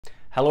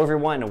Hello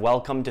everyone,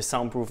 welcome to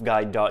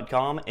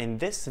soundproofguide.com. In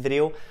this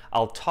video,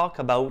 I'll talk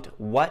about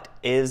what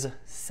is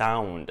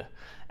sound,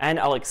 and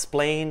I'll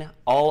explain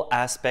all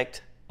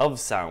aspects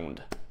of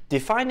sound.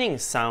 Defining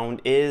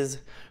sound is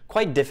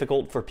quite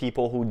difficult for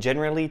people who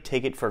generally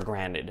take it for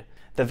granted.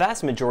 The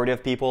vast majority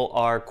of people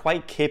are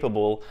quite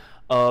capable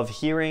of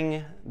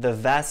hearing the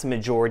vast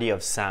majority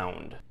of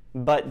sound,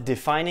 but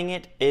defining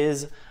it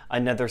is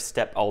another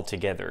step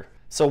altogether.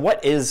 So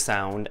what is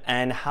sound,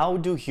 and how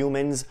do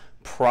humans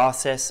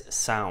process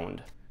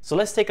sound? So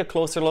let's take a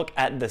closer look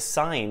at the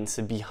science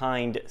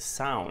behind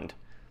sound.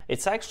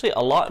 It's actually a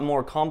lot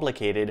more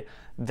complicated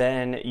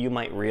than you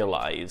might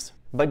realize.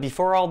 But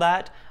before all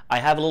that, I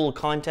have a little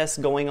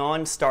contest going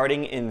on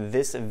starting in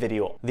this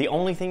video. The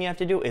only thing you have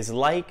to do is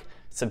like,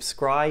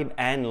 subscribe,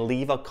 and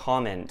leave a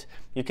comment.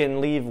 You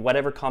can leave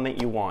whatever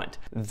comment you want.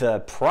 The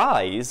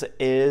prize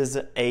is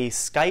a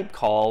Skype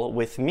call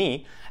with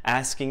me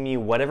asking me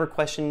whatever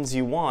questions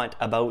you want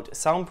about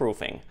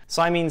soundproofing.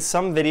 So I mean,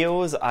 some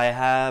videos I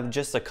have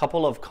just a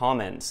couple of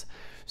comments.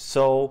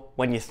 So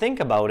when you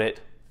think about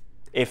it,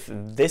 if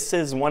this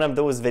is one of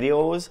those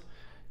videos,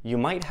 you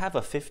might have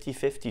a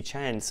 50-50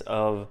 chance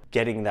of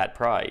getting that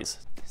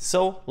prize.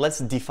 So let's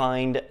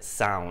define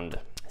sound.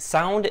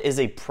 Sound is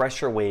a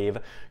pressure wave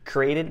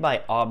created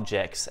by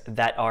objects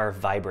that are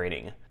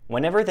vibrating.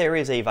 Whenever there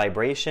is a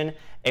vibration,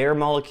 air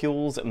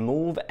molecules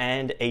move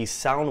and a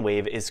sound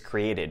wave is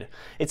created.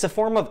 It's a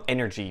form of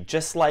energy,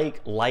 just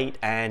like light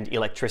and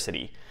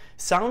electricity.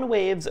 Sound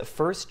waves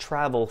first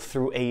travel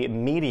through a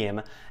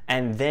medium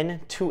and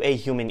then to a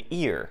human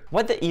ear.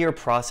 What the ear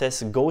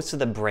processes goes to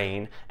the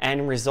brain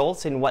and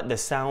results in what the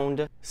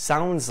sound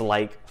sounds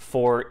like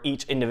for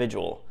each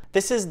individual.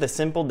 This is the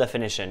simple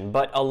definition,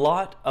 but a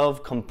lot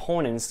of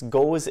components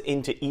goes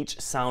into each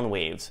sound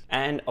waves,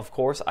 and of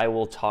course I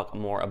will talk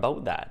more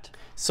about that.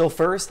 So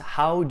first,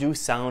 how do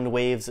sound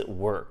waves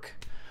work?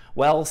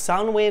 Well,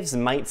 sound waves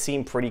might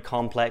seem pretty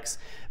complex,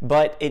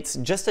 but it's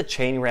just a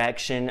chain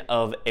reaction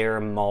of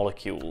air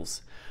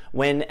molecules.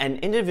 When an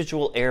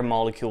individual air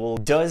molecule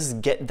does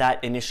get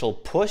that initial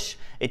push,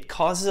 it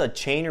causes a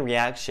chain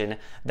reaction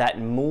that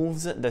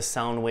moves the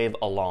sound wave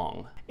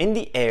along. In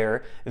the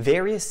air,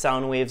 various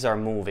sound waves are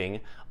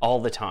moving all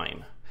the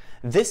time.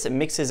 This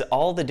mixes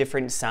all the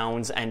different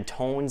sounds and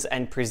tones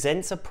and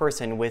presents a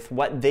person with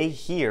what they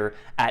hear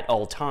at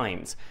all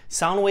times.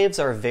 Sound waves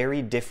are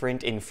very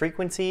different in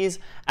frequencies.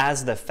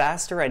 As the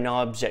faster an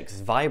object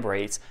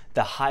vibrates,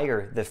 the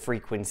higher the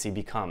frequency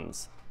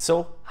becomes.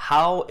 So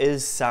how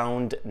is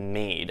sound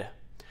made?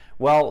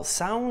 Well,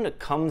 sound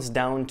comes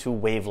down to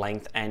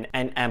wavelength and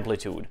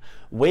amplitude.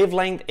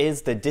 Wavelength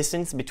is the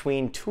distance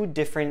between two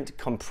different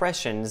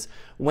compressions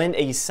when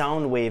a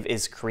sound wave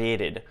is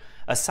created.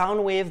 A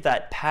sound wave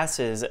that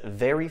passes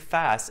very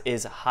fast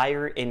is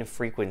higher in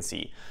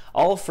frequency.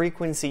 All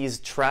frequencies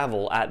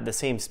travel at the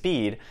same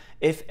speed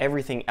if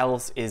everything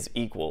else is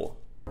equal.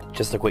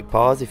 Just a quick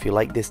pause. If you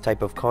like this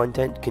type of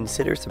content,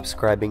 consider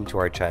subscribing to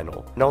our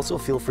channel. And also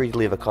feel free to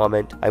leave a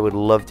comment. I would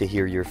love to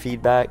hear your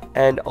feedback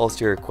and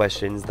also your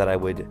questions that I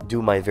would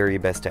do my very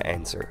best to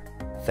answer.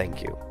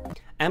 Thank you.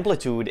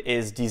 Amplitude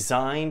is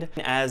designed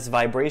as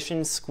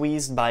vibrations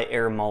squeezed by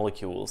air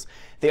molecules.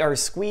 They are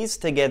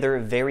squeezed together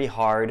very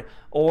hard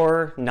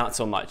or not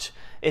so much.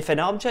 If an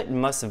object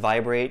must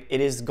vibrate,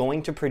 it is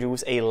going to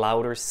produce a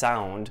louder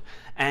sound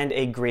and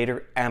a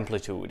greater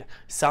amplitude.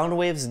 Sound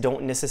waves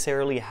don't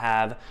necessarily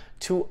have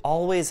to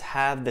always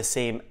have the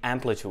same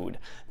amplitude.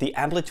 The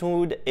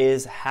amplitude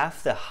is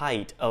half the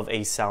height of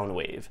a sound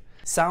wave.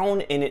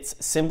 Sound in its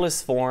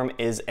simplest form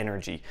is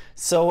energy,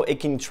 so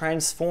it can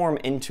transform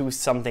into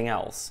something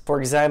else. For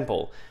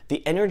example,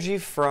 the energy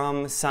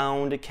from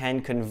sound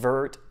can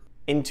convert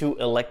into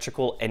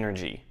electrical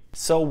energy.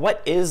 So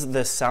what is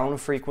the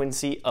sound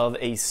frequency of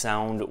a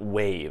sound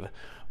wave?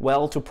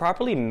 Well, to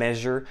properly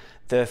measure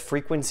the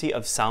frequency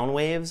of sound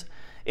waves,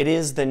 it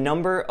is the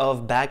number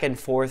of back and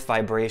forth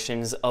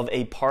vibrations of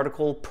a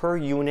particle per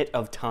unit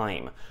of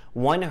time.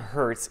 1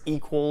 Hertz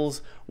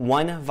equals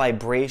 1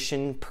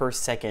 vibration per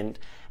second,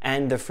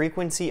 and the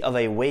frequency of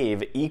a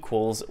wave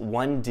equals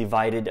 1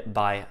 divided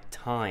by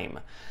time.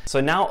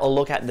 So now a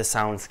look at the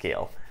sound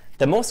scale.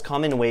 The most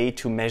common way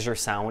to measure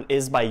sound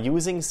is by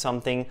using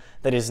something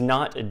that is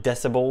not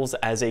decibels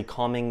as a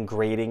common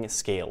grading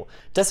scale.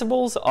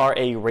 Decibels are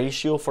a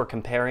ratio for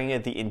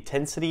comparing the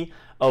intensity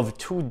of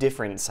two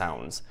different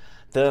sounds.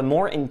 The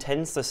more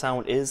intense the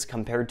sound is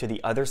compared to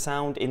the other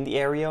sound in the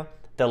area,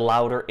 the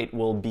louder it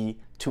will be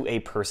to a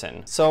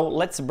person. So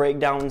let's break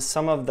down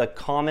some of the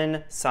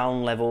common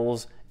sound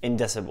levels in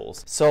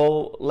decibels.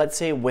 So let's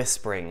say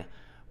whispering.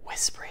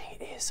 Whispering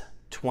is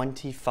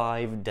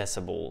 25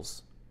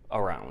 decibels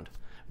around.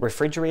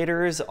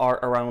 Refrigerators are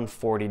around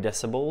 40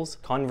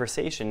 decibels.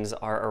 Conversations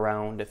are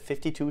around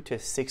 52 to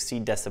 60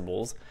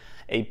 decibels.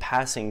 A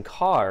passing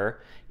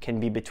car can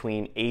be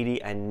between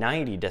 80 and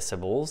 90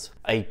 decibels.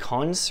 A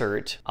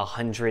concert,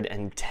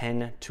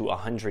 110 to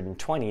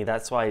 120.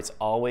 That's why it's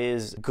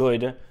always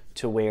good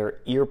to wear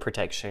ear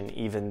protection,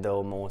 even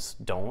though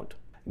most don't.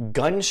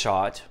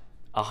 Gunshot,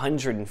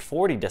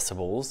 140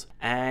 decibels,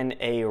 and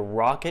a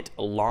rocket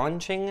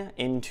launching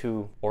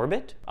into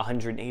orbit,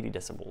 180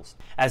 decibels.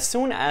 As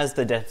soon as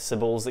the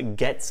decibels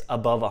gets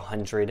above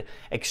 100,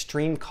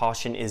 extreme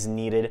caution is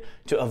needed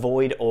to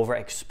avoid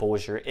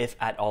overexposure if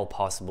at all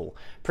possible.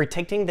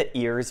 Protecting the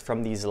ears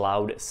from these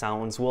loud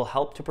sounds will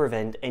help to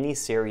prevent any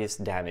serious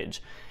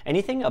damage.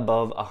 Anything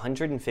above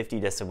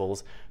 150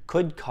 decibels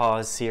could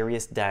cause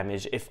serious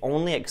damage if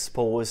only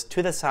exposed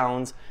to the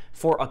sounds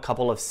for a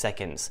couple of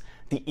seconds.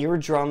 The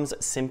eardrums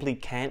simply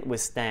can't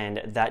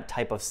withstand that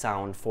type of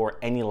sound for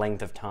any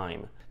length of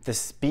time. The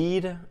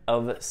speed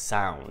of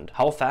sound.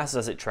 How fast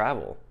does it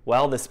travel?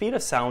 Well, the speed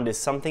of sound is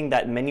something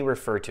that many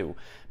refer to,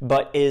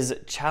 but is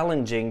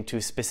challenging to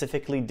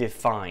specifically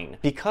define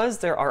because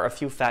there are a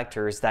few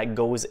factors that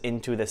goes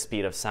into the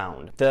speed of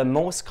sound. The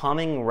most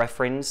common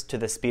reference to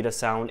the speed of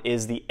sound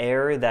is the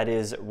air that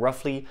is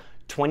roughly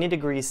 20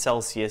 degrees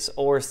Celsius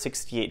or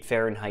 68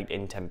 Fahrenheit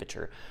in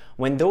temperature.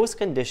 When those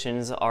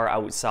conditions are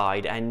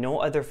outside and no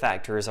other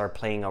factors are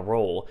playing a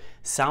role,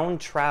 sound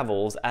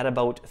travels at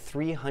about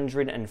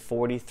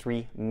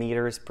 343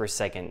 meters per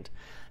second.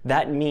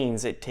 That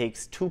means it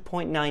takes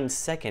 2.9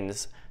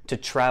 seconds to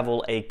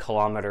travel a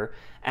kilometer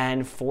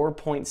and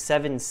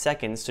 4.7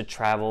 seconds to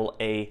travel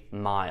a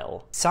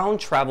mile. Sound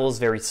travels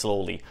very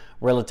slowly,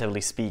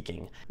 relatively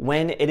speaking.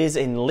 When it is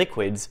in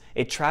liquids,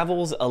 it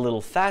travels a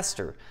little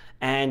faster,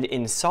 and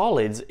in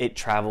solids, it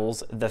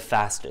travels the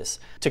fastest.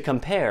 To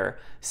compare,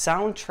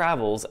 sound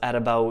travels at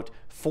about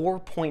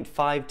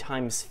 4.5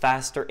 times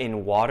faster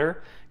in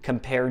water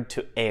compared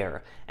to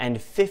air, and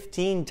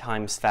 15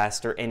 times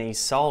faster in a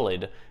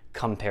solid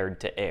compared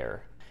to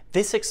air.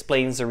 This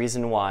explains the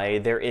reason why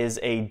there is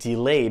a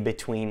delay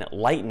between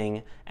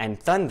lightning and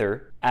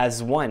thunder,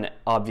 as one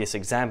obvious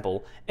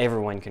example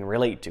everyone can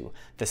relate to.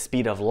 The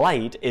speed of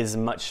light is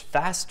much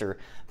faster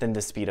than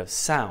the speed of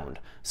sound,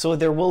 so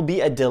there will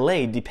be a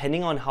delay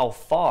depending on how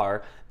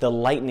far the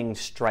lightning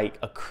strike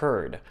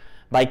occurred.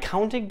 By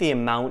counting the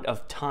amount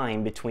of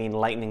time between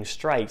lightning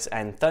strikes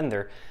and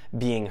thunder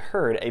being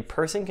heard, a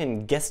person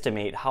can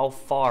guesstimate how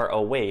far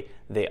away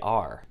they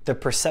are. The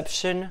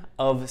perception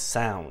of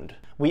sound.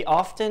 We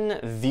often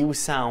view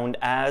sound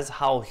as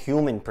how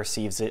human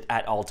perceives it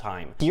at all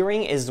time.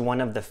 Hearing is one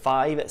of the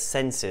 5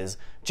 senses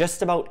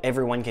just about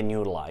everyone can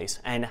utilize,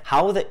 and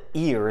how the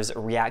ears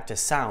react to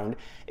sound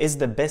is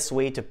the best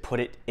way to put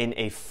it in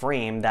a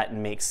frame that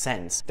makes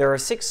sense. There are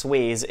 6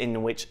 ways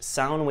in which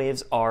sound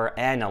waves are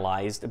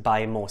analyzed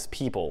by most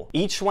people.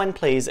 Each one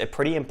plays a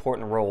pretty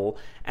important role,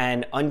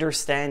 and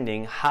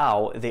understanding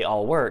how they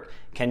all work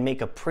can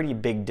make a pretty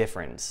big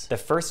difference. The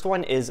first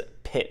one is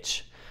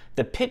pitch.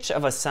 The pitch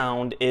of a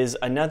sound is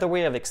another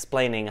way of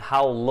explaining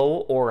how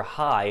low or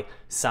high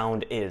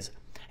sound is.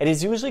 It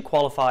is usually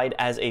qualified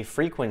as a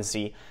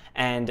frequency,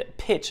 and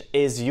pitch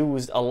is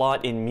used a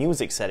lot in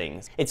music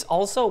settings. It's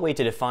also a way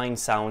to define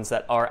sounds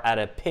that are at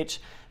a pitch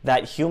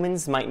that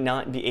humans might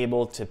not be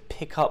able to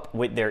pick up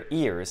with their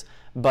ears,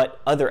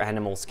 but other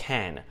animals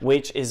can,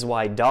 which is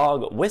why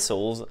dog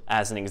whistles,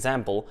 as an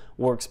example,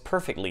 works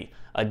perfectly.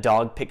 A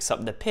dog picks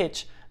up the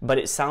pitch, but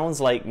it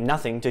sounds like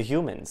nothing to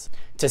humans.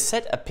 To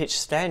set a pitch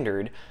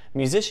standard,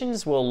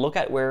 musicians will look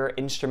at where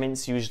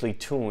instruments usually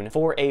tune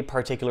for a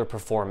particular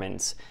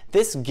performance.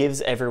 This gives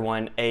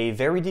everyone a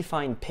very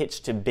defined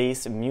pitch to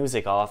base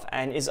music off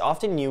and is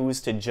often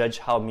used to judge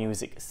how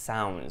music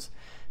sounds.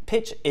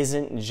 Pitch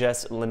isn't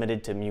just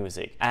limited to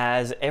music,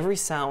 as every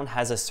sound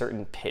has a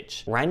certain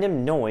pitch.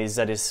 Random noise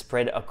that is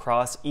spread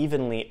across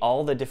evenly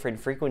all the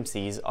different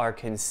frequencies are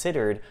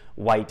considered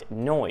white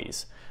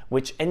noise,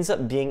 which ends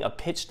up being a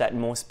pitch that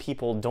most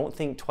people don't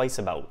think twice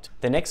about.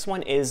 The next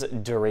one is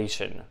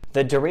duration.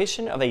 The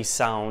duration of a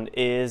sound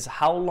is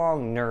how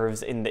long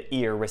nerves in the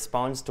ear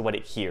responds to what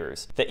it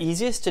hears. The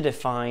easiest to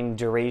define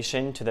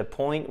duration to the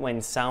point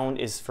when sound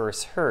is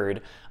first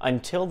heard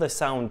until the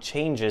sound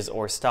changes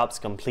or stops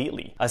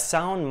completely. A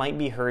sound might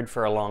be heard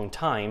for a long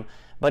time,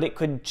 but it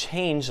could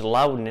change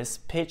loudness,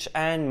 pitch,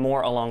 and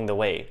more along the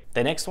way.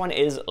 The next one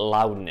is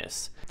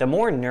loudness. The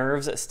more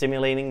nerves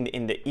stimulating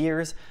in the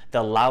ears,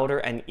 the louder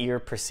an ear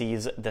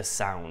perceives the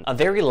sound. A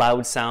very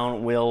loud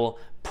sound will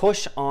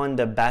push on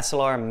the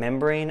basilar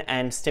membrane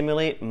and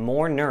stimulate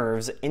more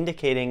nerves,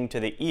 indicating to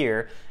the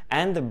ear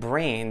and the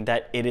brain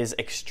that it is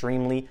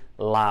extremely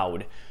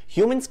loud.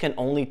 Humans can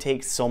only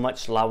take so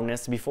much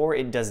loudness before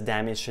it does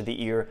damage to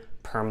the ear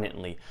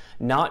permanently.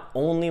 Not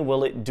only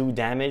will it do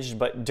damage,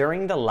 but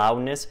during the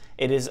loudness,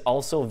 it is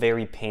also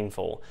very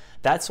painful.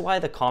 That's why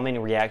the common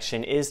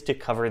reaction is to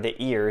cover the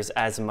ears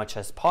as much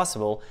as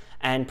possible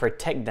and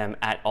protect them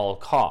at all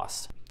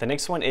costs. The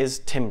next one is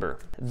timbre.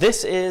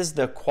 This is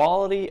the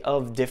quality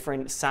of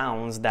different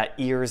sounds that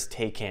ears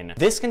take in.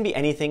 This can be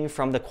anything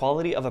from the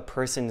quality of a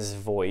person's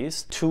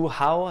voice to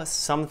how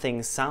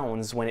something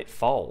sounds when it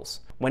falls.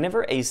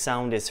 Whenever a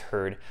sound is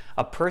heard,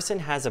 a person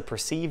has a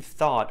perceived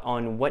thought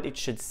on what it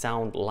should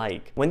sound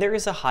like. When there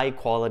is a high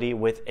quality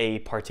with a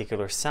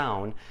particular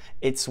sound,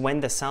 it's when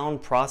the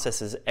sound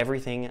processes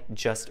everything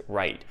just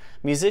right.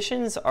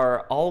 Musicians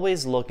are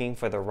always looking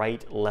for the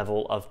right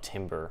level of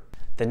timbre.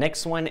 The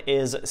next one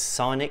is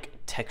sonic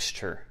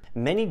texture.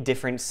 Many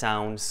different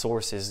sound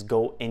sources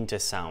go into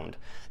sound.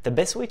 The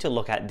best way to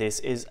look at this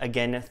is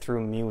again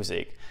through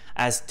music,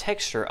 as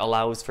texture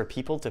allows for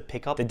people to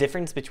pick up the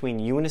difference between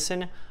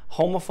unison,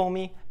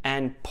 homophony,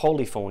 and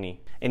polyphony.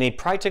 In a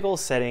practical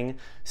setting,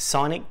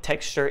 sonic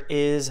texture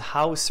is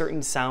how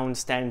certain sound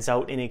stands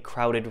out in a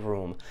crowded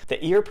room.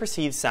 The ear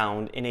perceives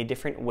sound in a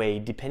different way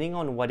depending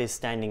on what is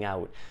standing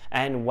out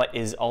and what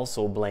is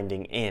also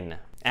blending in.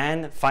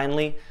 And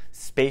finally,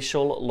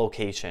 spatial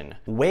location.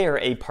 Where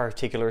a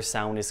particular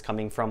sound is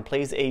coming from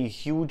plays a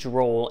huge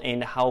role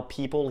in how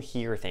people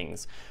hear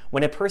things.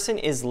 When a person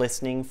is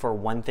listening for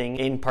one thing,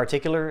 in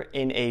particular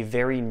in a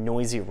very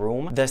noisy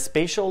room, the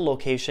spatial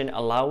location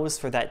allows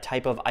for that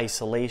type of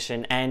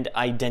isolation and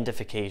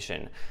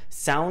identification.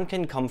 Sound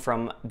can come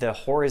from the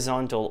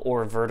horizontal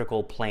or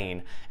vertical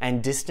plane,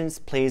 and distance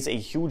plays a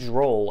huge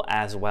role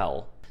as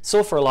well.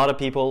 So for a lot of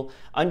people,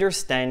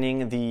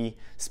 understanding the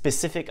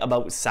specific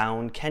about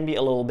sound can be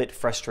a little bit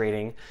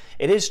frustrating.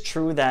 It is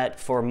true that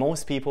for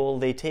most people,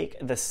 they take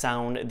the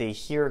sound they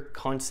hear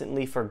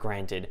constantly for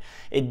granted.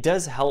 It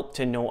does help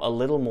to know a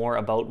little more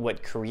about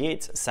what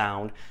creates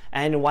sound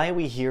and why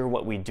we hear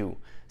what we do.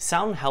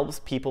 Sound helps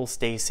people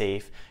stay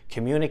safe,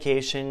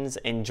 communications,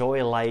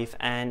 enjoy life,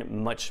 and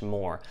much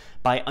more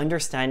by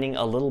understanding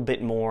a little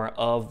bit more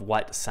of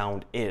what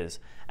sound is.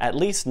 At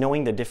least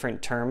knowing the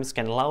different terms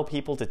can allow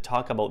people to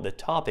talk about the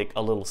topic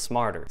a little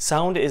smarter.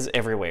 Sound is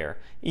everywhere,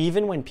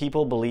 even when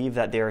people believe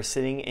that they are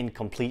sitting in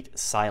complete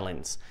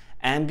silence.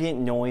 Ambient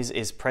noise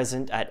is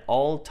present at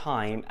all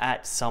time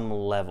at some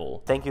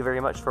level. Thank you very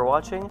much for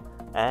watching,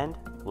 and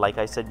like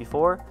I said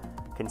before,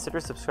 consider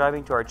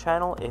subscribing to our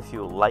channel if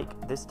you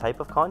like this type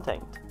of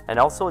content. And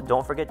also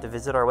don't forget to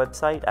visit our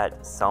website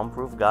at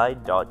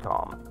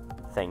soundproofguide.com.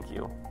 Thank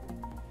you.